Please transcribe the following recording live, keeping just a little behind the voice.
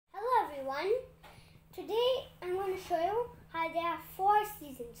everyone. Today I'm going to show you how there are 4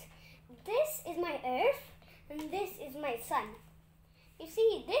 seasons. This is my Earth and this is my Sun. You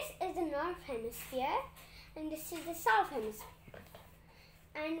see, this is the North Hemisphere and this is the South Hemisphere.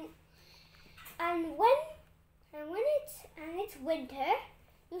 And when it's winter,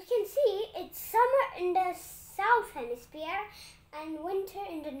 you can see it's summer in the South Hemisphere and winter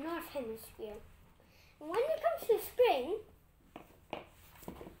in the North Hemisphere. When it comes to spring,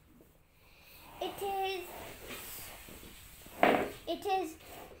 it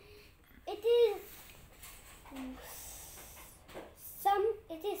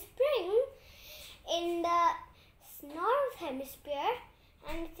is spring in the North Hemisphere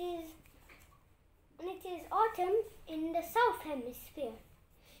and it is autumn in the South Hemisphere.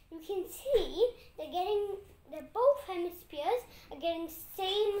 You can see both hemispheres are getting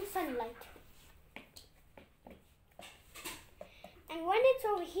same sunlight. And when it's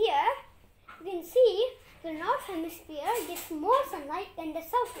over here, you can see the North Hemisphere gets more sunlight than the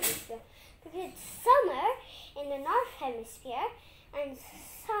South Hemisphere because it's summer in the North Hemisphere and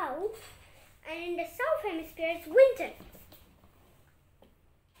in the South Hemisphere it's winter.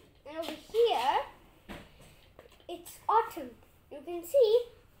 And over here, it's autumn. You can see,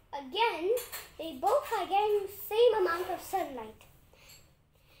 again, they both are getting the same amount of sunlight.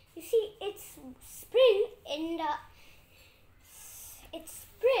 You see, it's spring in the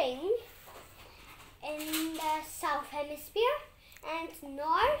South Hemisphere and it's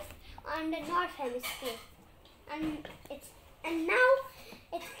north on the North Hemisphere. And now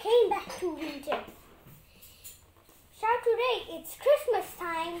it came back to winter. So today it's Christmas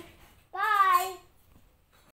time. Bye.